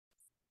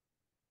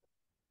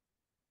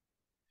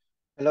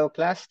Hello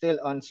class,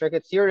 still on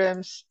circuit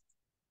theorems.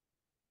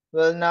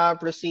 We'll now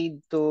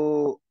proceed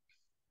to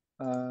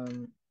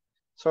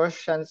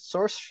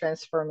source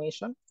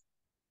transformation.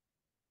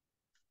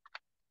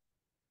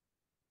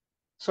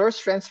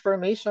 Source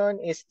transformation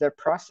is the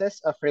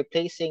process of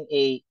replacing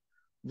a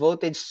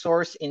voltage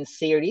source in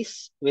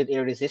series with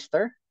a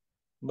resistor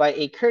by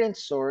a current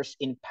source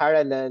in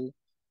parallel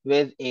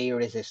with a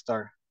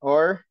resistor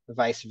or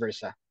vice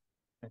versa.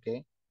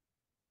 Okay?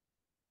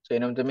 So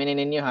yun ang dominin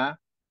ninyo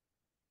ha.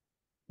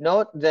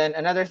 Note, then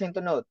another thing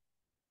to note,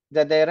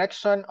 the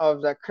direction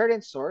of the current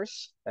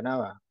source,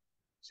 tanawa,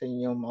 sa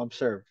inyong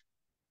observe.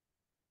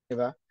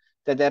 Diba?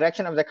 The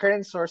direction of the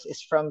current source is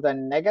from the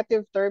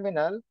negative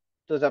terminal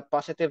to the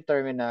positive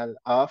terminal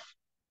of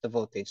the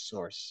voltage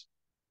source.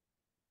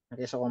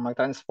 Okay, so kung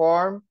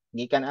mag-transform,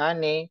 gikan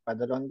ani,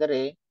 padalon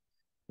dere,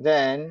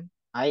 then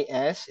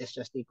IS is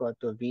just equal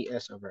to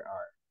VS over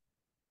R.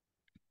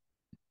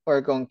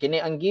 Or kung kini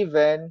ang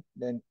given,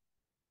 then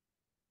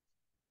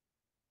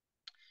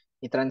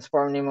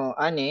i-transform nimo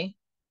ani,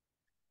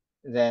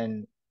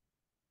 then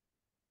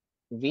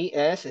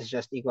VS is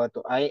just equal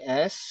to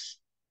IS.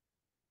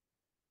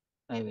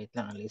 Ay, wait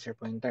lang, ang laser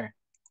pointer.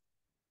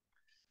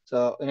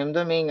 So,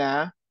 inamdumi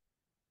nga,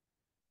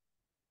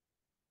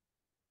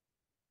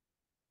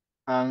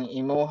 ang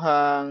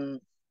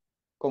imuhang,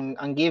 kung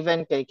ang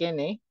given kay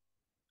kini,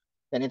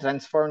 then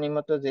i-transform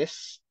nimo to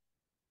this,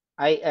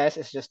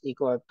 IS is just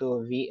equal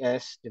to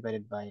VS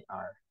divided by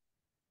R.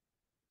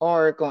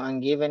 Or kung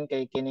ang given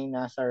kay kining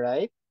nasa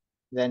right,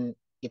 then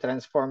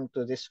i-transform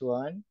to this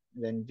one,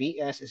 then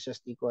VS is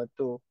just equal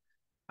to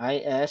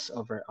IS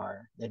over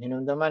R. Then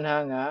hinumdaman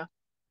ha nga,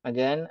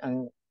 again,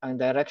 ang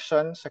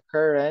direction sa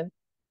current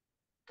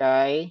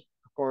kay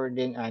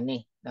according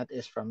ani. That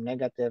is from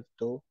negative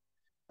to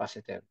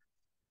positive.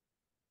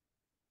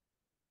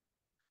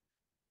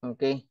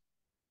 Okay.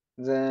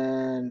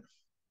 Then,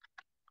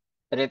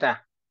 dito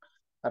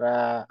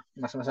para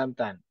mas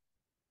masabtan.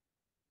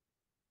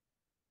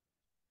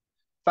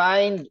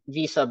 Find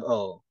V sub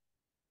O.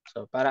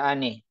 So, para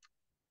ani.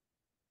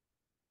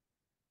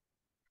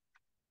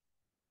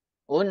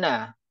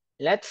 Una,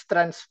 let's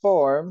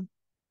transform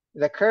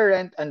the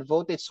current and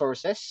voltage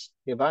sources.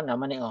 Diba?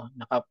 Naman eh,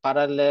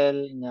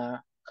 naka-parallel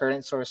nga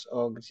current source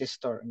o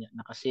resistor.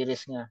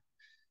 Naka-series nga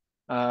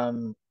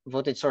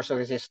voltage source o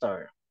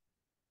resistor.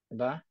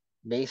 Diba?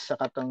 Based sa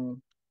katong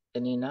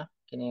kanina.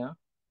 Kiniyo.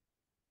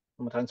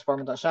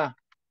 Transform ito siya.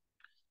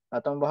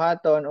 Atong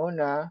buhaton,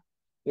 una,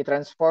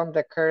 i-transform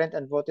the current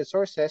and voltage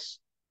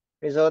sources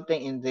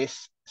resulting in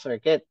this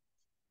circuit.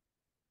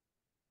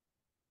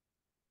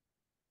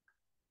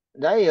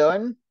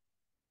 Dayon,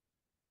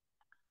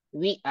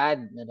 we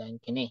add na dahil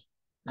kini.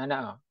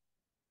 Nana,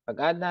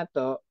 pag-add na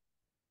to,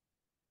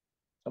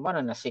 so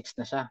na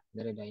 6 na siya.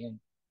 Dari dayon.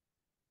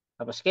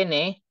 Tapos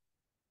kini,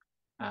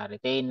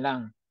 retain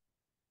lang.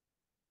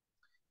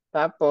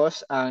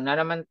 Tapos, ang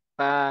naman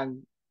pag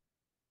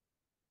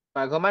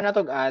human na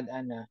add,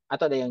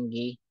 ato dayon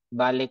gi,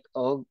 balik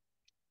og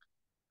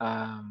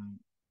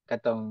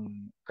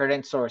katong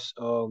current source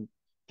o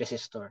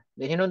resistor.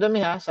 Then hinudumi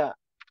ha sa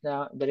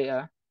diri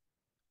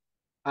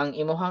ang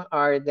imuhang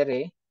R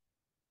diri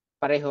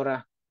pareho ra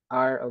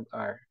R og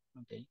R.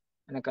 Okay.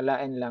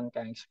 Nagkalain lang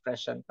kang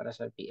expression para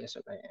sa PS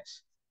ug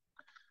IS.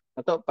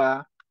 Ato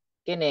pa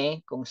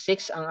kini kung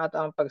 6 ang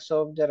ato ang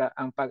pag-solve dira,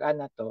 ang pag-add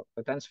nato,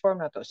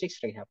 pag-transform nato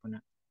 6 ray hapon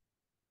na.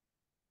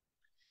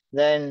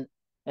 Then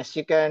as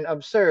you can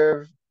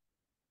observe,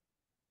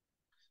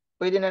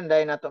 pwede na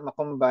dahil nato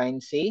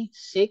makombine si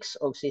 6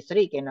 o si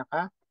 3 kay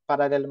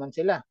naka-parallel man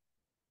sila.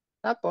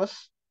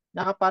 Tapos,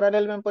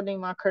 naka-parallel man po ng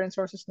mga current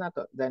sources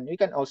nato. Then, we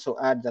can also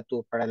add the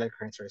two parallel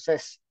current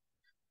sources.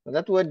 So,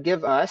 that would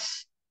give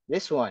us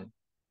this one.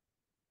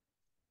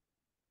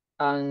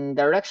 Ang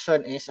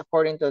direction is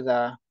according to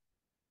the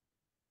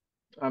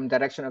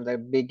direction of the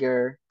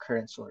bigger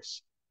current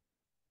source.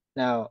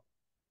 Now,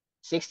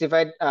 6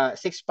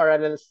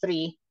 parallel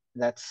 3,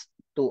 that's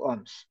 2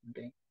 ohms.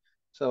 Okay.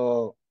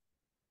 So,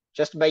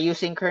 just by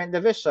using current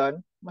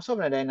division, masolve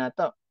na dahil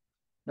nato.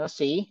 No,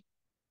 see?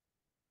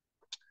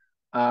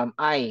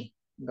 I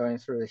going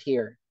through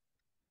here.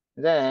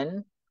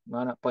 Then,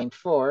 0.4,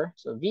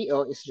 so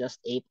VO is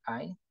just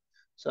 8I.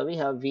 So we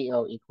have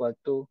VO equal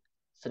to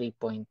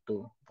 3.2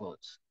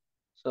 volts.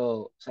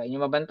 So, sa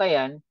inyong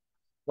mabantayan,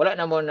 wala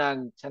na mo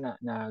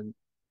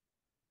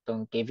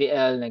itong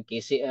KVL,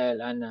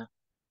 KCL,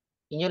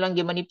 inyo lang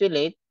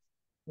gi-manipulate,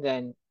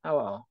 then,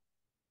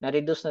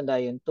 na-reduce na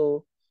dayon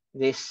to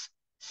this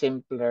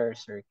simpler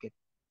circuit.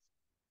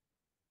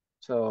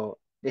 So,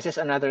 this is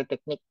another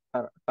technique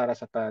para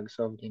sa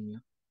pag-solve ninyo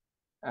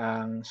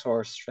ang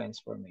source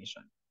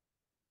transformation.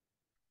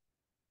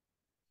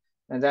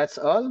 And that's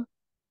all.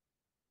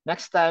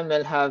 Next time,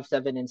 we'll have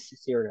Thevenin's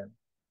theorem.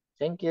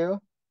 Thank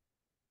you.